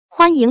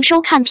欢迎收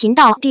看频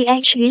道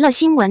D.H 娱乐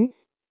新闻，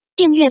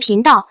订阅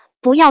频道，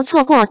不要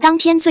错过当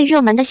天最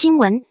热门的新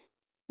闻。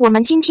我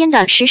们今天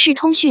的时事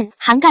通讯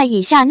涵盖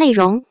以下内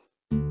容：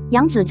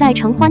杨紫在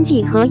承欢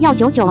季和要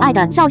久久爱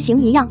的造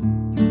型一样，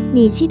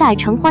你期待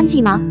承欢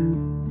季吗？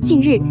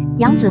近日，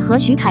杨紫和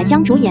徐凯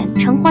将主演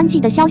承欢季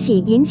的消息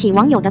引起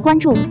网友的关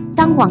注。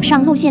当网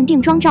上露馅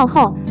定妆照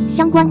后，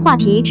相关话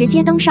题直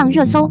接登上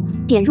热搜。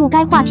点入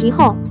该话题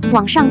后，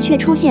网上却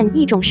出现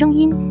一种声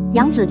音：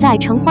杨紫在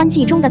承欢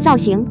季中的造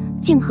型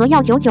竟和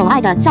要久久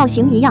爱的造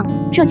型一样，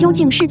这究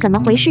竟是怎么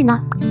回事呢？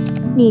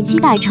你期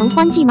待承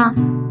欢季吗？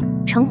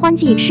承欢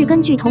季是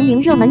根据同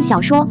名热门小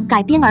说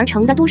改编而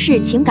成的都市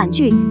情感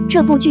剧。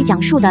这部剧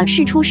讲述的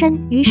是出身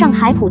于上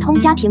海普通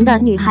家庭的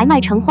女孩麦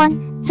承欢，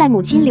在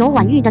母亲刘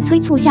婉玉的催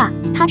促下，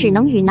她只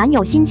能与男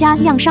友辛家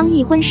亮商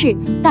议婚事。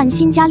但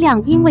辛家亮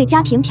因为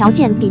家庭条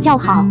件比较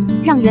好，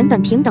让原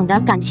本平等的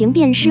感情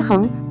变失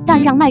衡。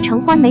但让麦承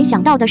欢没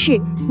想到的是，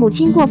母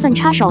亲过分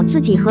插手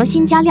自己和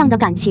辛家亮的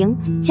感情，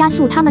加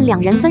速他们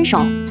两人分手。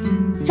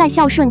在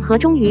孝顺和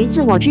忠于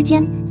自我之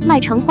间，麦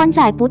承欢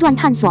在不断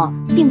探索，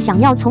并想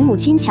要从母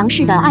亲强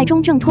势的爱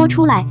中挣脱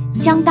出来，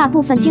将大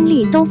部分精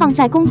力都放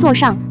在工作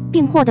上，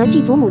并获得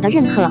继祖母的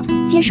认可，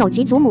接手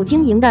继祖母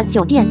经营的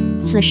酒店。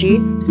此时，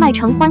麦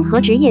承欢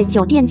和职业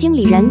酒店经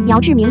理人姚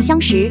志明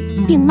相识，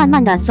并慢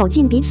慢地走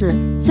近彼此。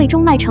最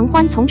终，麦承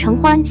欢从承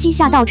欢膝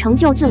下到成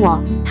就自我，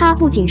他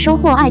不仅收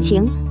获爱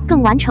情，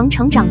更完成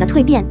成长的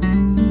蜕变。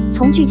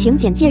从剧情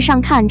简介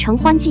上看，《承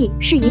欢季》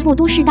是一部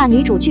都市大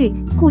女主剧，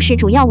故事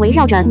主要围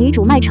绕着女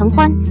主麦承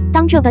欢。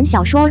当这本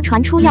小说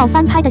传出要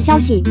翻拍的消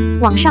息，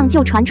网上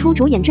就传出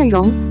主演阵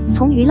容。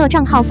从娱乐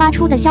账号发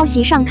出的消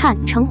息上看，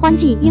《承欢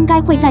季》应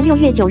该会在6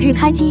月9日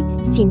开机。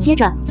紧接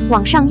着，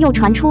网上又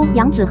传出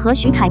杨紫和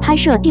徐凯拍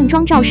摄定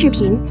妆照视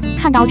频。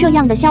看到这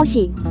样的消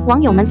息，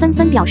网友们纷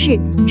纷表示，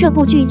这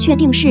部剧确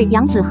定是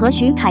杨紫和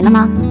徐凯了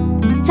吗？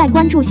在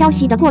关注消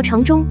息的过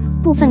程中，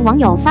部分网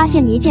友发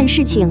现一件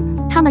事情，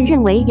他们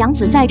认为杨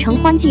紫在承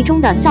欢季中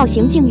的造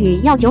型竟与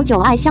要久久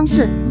爱相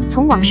似。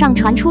从网上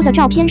传出的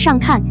照片上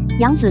看，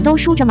杨紫都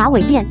梳着马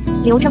尾辫，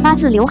留着八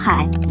字刘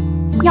海。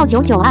要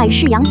久久爱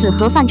是杨紫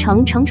和范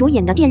丞丞主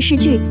演的电视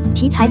剧，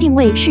题材定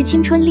位是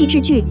青春励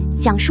志剧，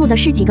讲述的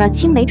是几个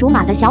青梅竹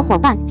马的小伙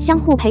伴相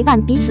互陪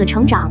伴，彼此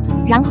成长，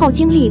然后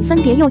经历分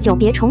别又久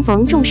别重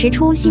逢，重拾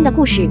出新的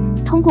故事。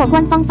通过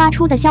官方发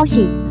出的消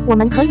息，我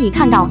们可以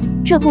看到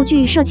这部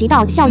剧涉及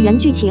到校园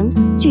剧情，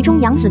剧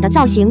中杨紫的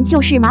造型就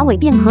是马尾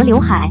辫和刘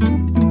海。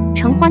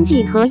承欢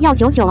季和要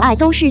久久爱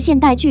都是现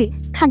代剧，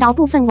看到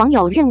部分网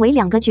友认为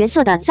两个角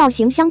色的造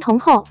型相同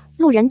后，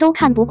路人都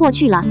看不过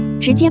去了，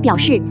直接表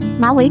示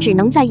马尾只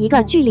能在一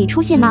个剧里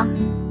出现吗？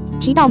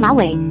提到马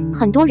尾，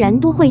很多人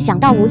都会想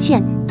到吴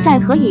倩，在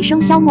何以笙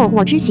箫默、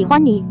我只喜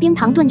欢你、冰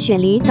糖炖雪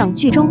梨等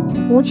剧中，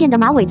吴倩的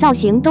马尾造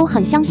型都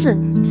很相似。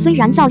虽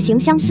然造型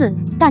相似，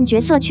但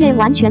角色却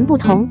完全不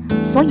同，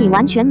所以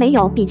完全没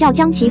有比较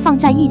将其放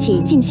在一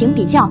起进行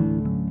比较。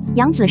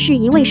杨紫是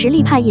一位实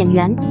力派演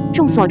员，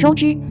众所周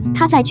知，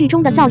她在剧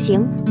中的造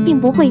型并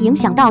不会影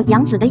响到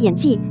杨紫的演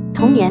技。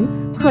童年、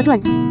赫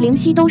顿、灵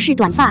犀都是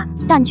短发，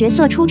但角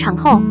色出场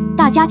后，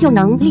大家就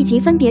能立即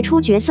分别出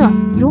角色。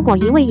如果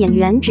一位演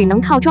员只能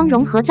靠妆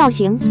容和造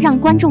型让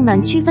观众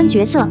们区分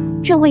角色，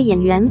这位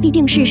演员必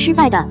定是失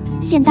败的。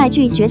现代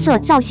剧角色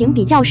造型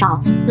比较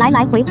少，来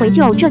来回回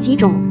就这几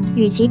种，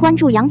与其关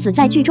注杨紫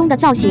在剧中的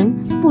造型，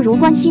不如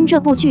关心这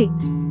部剧。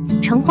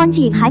承欢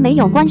季还没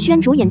有官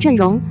宣主演阵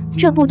容，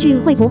这部剧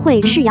会不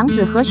会是杨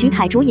紫和徐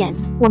凯主演，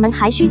我们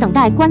还需等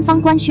待官方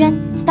官宣。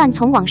但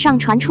从网上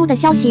传出的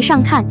消息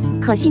上看，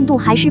可信度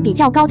还是比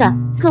较高的。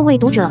各位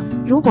读者，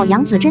如果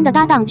杨紫真的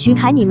搭档徐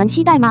凯，你们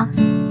期待吗？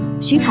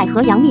徐凯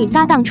和杨幂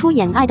搭档出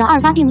演《爱的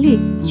28定律》，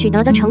取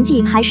得的成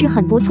绩还是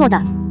很不错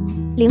的。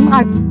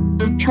02，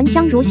沉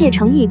香如屑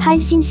成毅拍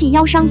新戏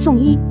腰伤送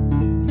医。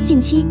近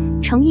期，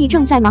成毅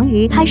正在忙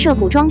于拍摄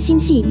古装新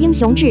戏《英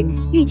雄志》，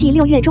预计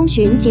6月中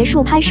旬结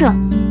束拍摄。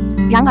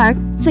然而，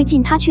最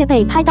近他却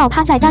被拍到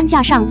趴在担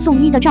架上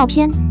送医的照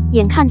片，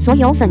眼看所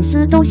有粉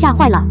丝都吓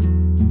坏了。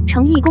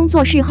成毅工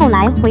作室后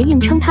来回应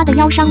称他的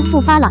腰伤复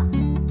发了，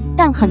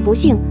但很不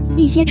幸，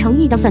一些成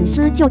毅的粉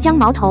丝就将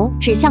矛头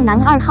指向男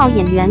2号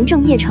演员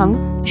郑业成，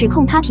指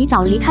控他提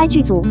早离开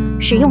剧组，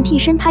使用替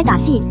身拍打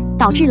戏，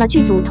导致了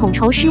剧组统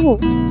筹失误，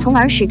从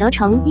而使得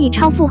成毅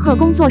超负荷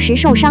工作时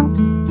受伤。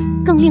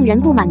更令人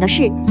不满的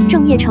是，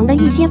郑业成的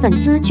一些粉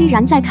丝居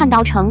然在看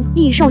到成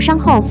毅受伤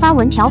后发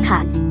文调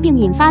侃，并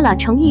引发了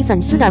成毅粉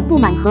丝的不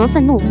满和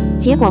愤怒，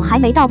结果还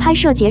没到拍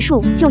摄结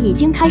束，就已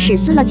经开始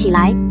撕了起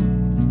来。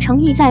成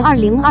毅在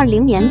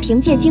2020年凭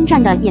借精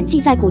湛的演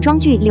技在古装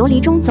剧《琉璃》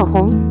中走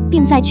红，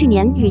并在去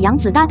年与杨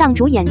紫搭档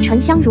主演《沉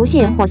香如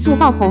屑》火速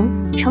爆红，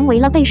成为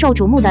了备受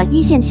瞩目的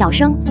一线小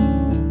生。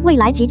未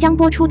来即将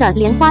播出的《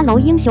莲花楼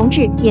英雄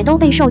志》也都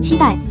备受期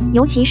待，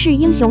尤其是《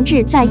英雄志》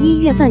在1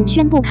月份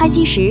宣布开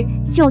机时，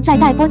就在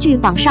待播剧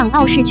榜上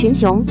傲视群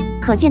雄，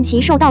可见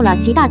其受到了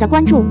极大的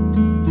关注。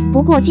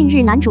不过，近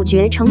日男主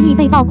角成毅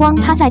被曝光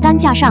趴在担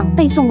架上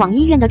被送往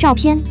医院的照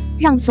片，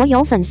让所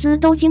有粉丝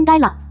都惊呆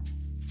了。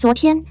昨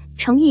天，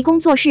成毅工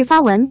作室发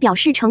文表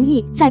示，成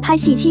毅在拍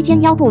戏期间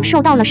腰部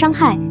受到了伤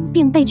害，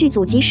并被剧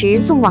组及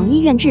时送往医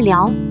院治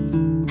疗。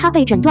他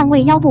被诊断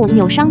为腰部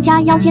扭伤加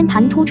腰间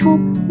盘突出，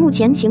目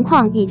前情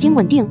况已经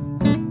稳定。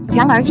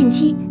然而近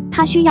期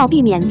他需要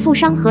避免负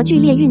伤和剧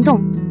烈运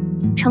动。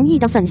成毅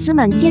的粉丝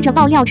们接着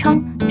爆料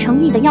称，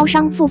成毅的腰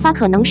伤复发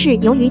可能是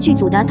由于剧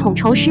组的统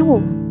筹失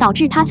误，导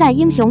致他在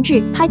英雄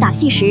志拍打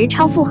戏时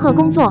超负荷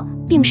工作，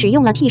并使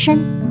用了替身。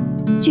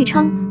据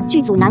称，剧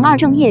组男二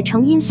郑业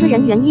成因私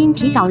人原因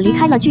提早离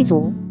开了剧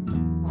组。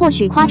或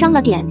许夸张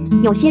了点，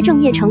有些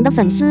郑业成的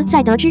粉丝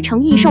在得知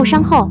成毅受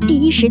伤后，第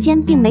一时间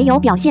并没有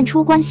表现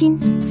出关心，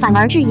反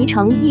而质疑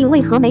成毅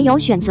为何没有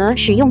选择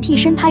使用替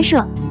身拍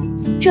摄。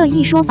这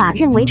一说法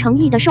认为成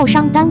毅的受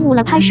伤耽误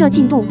了拍摄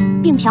进度，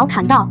并调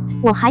侃道：“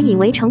我还以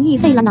为成毅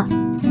废了呢。”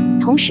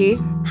同时，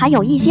还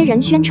有一些人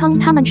宣称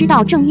他们知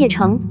道郑业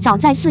成早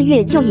在4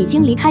月就已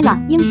经离开了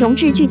英雄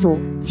志剧组，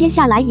接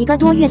下来1个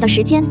多月的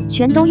时间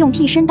全都用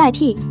替身代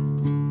替。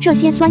这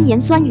些酸言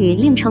酸语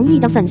令成毅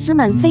的粉丝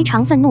们非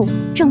常愤怒，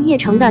郑业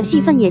成的戏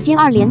份也接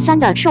二连三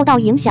地受到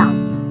影响。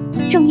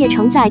郑业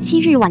成在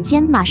7日晚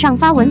间马上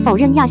发文否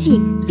认亚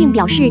戏，并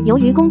表示由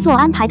于工作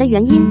安排的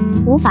原因，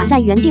无法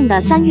在原定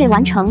的3月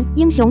完成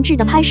英雄志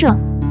的拍摄。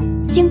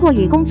经过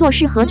与工作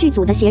室和剧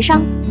组的协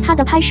商，他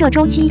的拍摄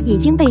周期已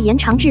经被延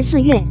长至4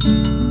月。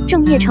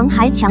郑业成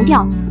还强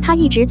调，他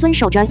一直遵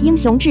守着英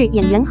雄志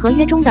演员合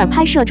约中的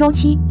拍摄周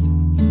期。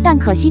但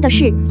可惜的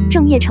是，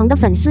郑业成的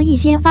粉丝一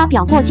些发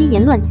表过激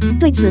言论，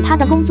对此他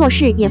的工作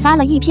室也发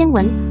了一篇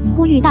文，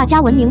呼吁大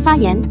家文明发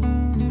言。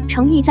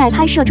成毅在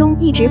拍摄中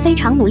一直非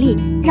常努力，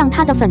让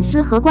他的粉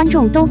丝和观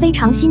众都非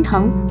常心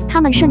疼，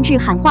他们甚至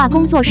喊话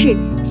工作室，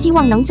希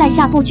望能在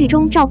下部剧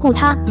中照顾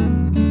他。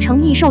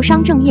成毅受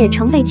伤郑业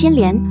成被牵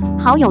连，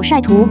好友晒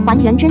图还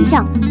原真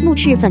相，怒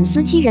斥粉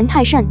丝欺人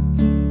太甚。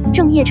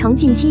郑业成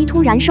近期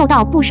突然受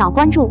到不少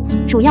关注，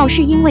主要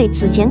是因为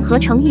此前和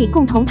成毅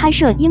共同拍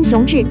摄《英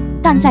雄志》，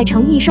但在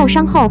成毅受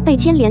伤后被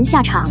牵连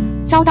下场，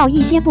遭到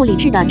一些不理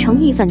智的成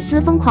毅粉丝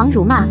疯狂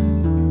辱骂。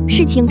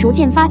事情逐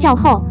渐发酵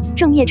后，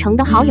郑业成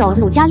的好友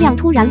鲁家亮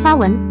突然发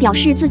文表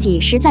示自己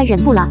实在忍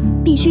不了，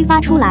必须发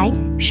出来，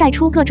晒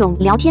出各种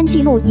聊天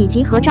记录以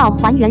及合照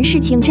还原事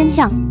情真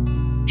相。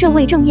这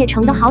位郑业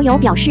成的好友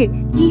表示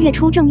，1月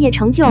初郑业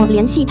成就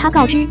联系他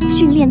告知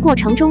训练过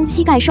程中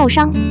膝盖受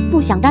伤，不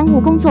想耽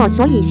误工作，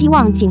所以希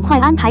望尽快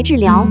安排治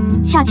疗。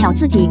恰巧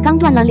自己刚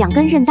断了2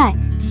根韧带，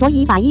所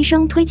以把医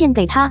生推荐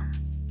给他。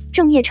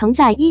郑业成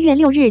在1月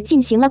6日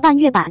进行了半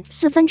月板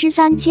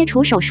3/4切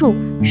除手术，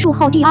术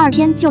后第2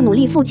天就努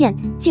力复健，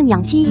静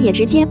养期也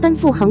直接奔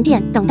赴横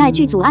店等待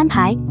剧组安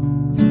排。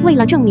为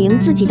了证明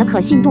自己的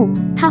可信度，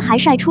他还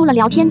晒出了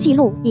聊天记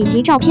录以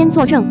及照片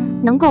作证，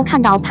能够看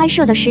到拍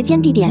摄的时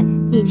间、地点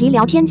以及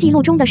聊天记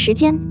录中的时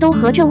间都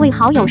和这位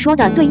好友说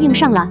的对应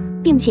上了，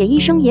并且医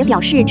生也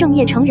表示郑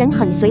业成人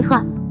很随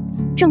和。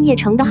郑业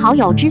成的好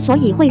友之所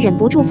以会忍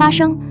不住发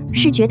声，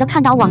是觉得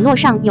看到网络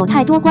上有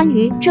太多关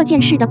于这件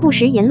事的不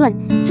实言论，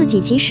自己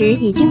其实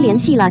已经联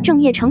系了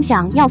郑业成，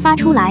想要发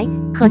出来，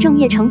可郑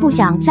业成不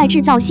想再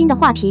制造新的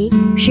话题，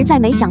实在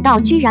没想到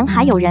居然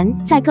还有人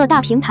在各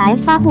大平台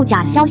发布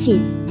假消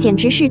息，简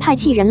直是太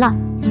气人了。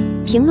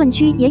评论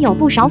区也有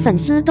不少粉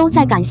丝都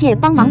在感谢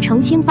帮忙澄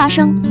清发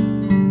声。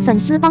粉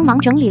丝帮忙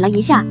整理了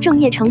一下郑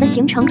业成的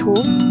行程图，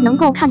能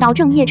够看到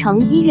郑业成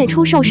1月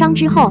初受伤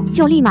之后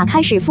就立马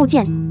开始复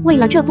健，为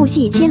了这部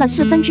戏切了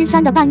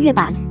3/4的半月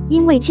板，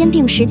因为签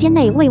订时间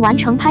内未完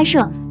成拍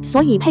摄，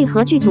所以配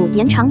合剧组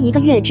延长1个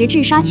月直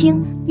至杀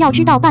青。要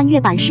知道半月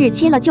板是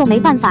切了就没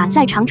办法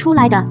再长出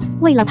来的，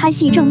为了拍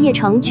戏郑业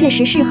成确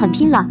实是很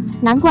拼了，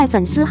难怪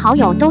粉丝好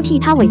友都替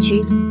他委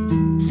屈。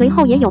随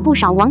后也有不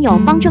少网友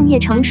帮郑业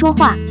成说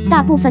话，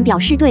大部分表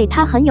示对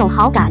他很有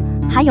好感，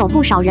还有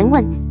不少人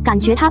问，感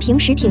觉他平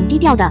时挺低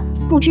调的，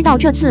不知道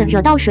这次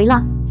惹到谁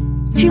了。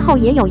之后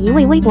也有一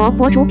位微博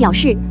博主表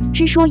示，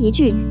只说一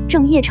句，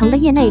郑业成的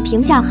业内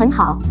评价很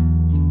好，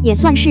也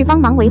算是帮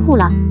忙维护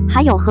了。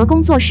还有和工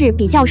作室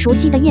比较熟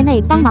悉的业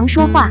内帮忙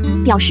说话，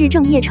表示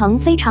郑业成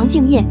非常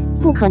敬业，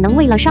不可能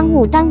为了商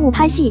务耽误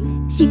拍戏，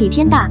戏比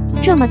天大。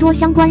这么多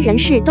相关人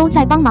士都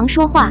在帮忙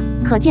说话，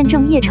可见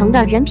郑业成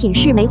的人品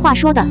是没话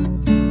说的。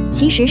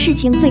其实事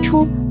情最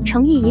初，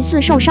成毅疑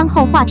似受伤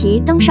后话题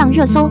登上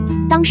热搜，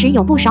当时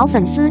有不少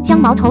粉丝将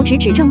矛头直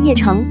指郑业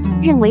成，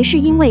认为是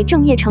因为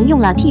郑业成用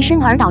了替身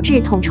而导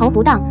致统筹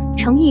不当，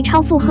成毅超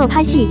负荷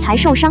拍戏才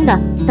受伤的，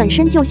本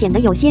身就显得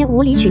有些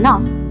无理取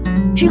闹。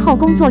之后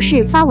工作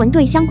室发文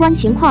对相关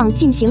情况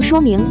进行说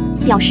明，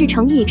表示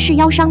成毅是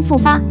腰伤复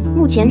发，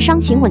目前伤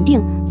情稳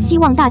定，希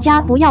望大家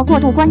不要过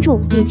度关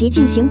注以及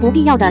进行不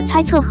必要的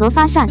猜测和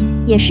发散，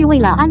也是为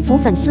了安抚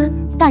粉丝，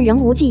但仍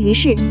无济于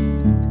事。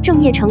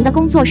郑业成的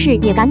工作室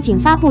也赶紧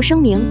发布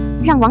声明，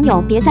让网友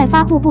别再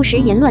发布不实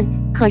言论，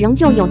可仍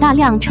旧有大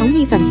量成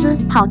毅粉丝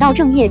跑到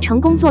郑业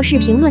成工作室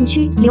评论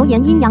区留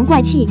言阴阳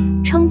怪气，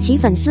称其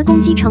粉丝攻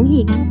击成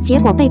毅，结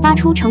果被扒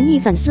出成毅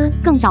粉丝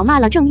更早骂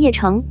了郑业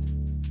成。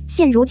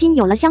现如今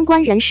有了相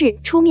关人士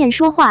出面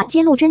说话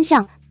揭露真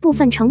相，部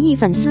分成毅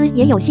粉丝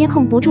也有些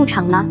控不住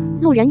场了，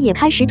路人也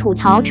开始吐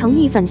槽成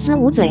毅粉丝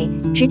捂嘴，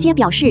直接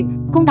表示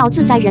公道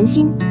自在人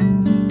心。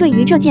对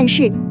于这件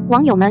事，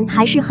网友们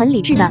还是很理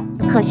智的，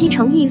可惜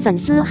成毅粉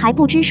丝还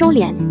不知收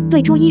敛，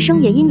对朱医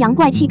生也阴阳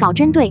怪气搞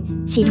针对，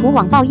企图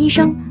网暴医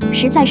生，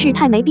实在是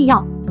太没必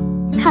要。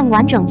看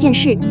完整件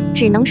事，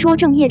只能说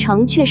郑业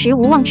成确实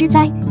无妄之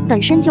灾，本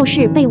身就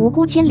是被无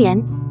辜牵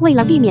连，为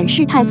了避免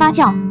事态发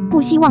酵，不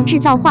希望制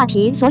造话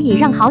题，所以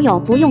让好友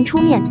不用出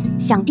面，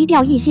想低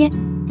调一些。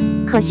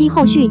可惜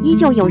后续依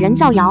旧有人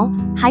造谣，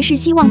还是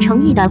希望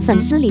成毅的粉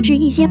丝理智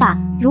一些吧。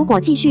如果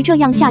继续这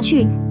样下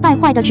去，败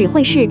坏的只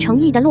会是成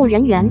毅的路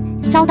人缘，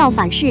遭到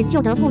反噬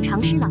就得不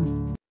偿失了。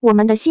我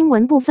们的新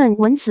闻部分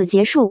文此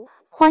结束，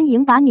欢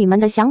迎把你们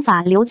的想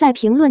法留在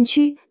评论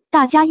区，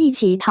大家一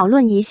起讨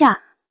论一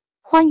下。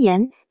欢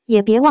迎，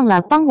也别忘了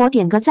帮我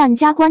点个赞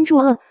加关注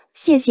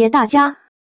谢谢大家。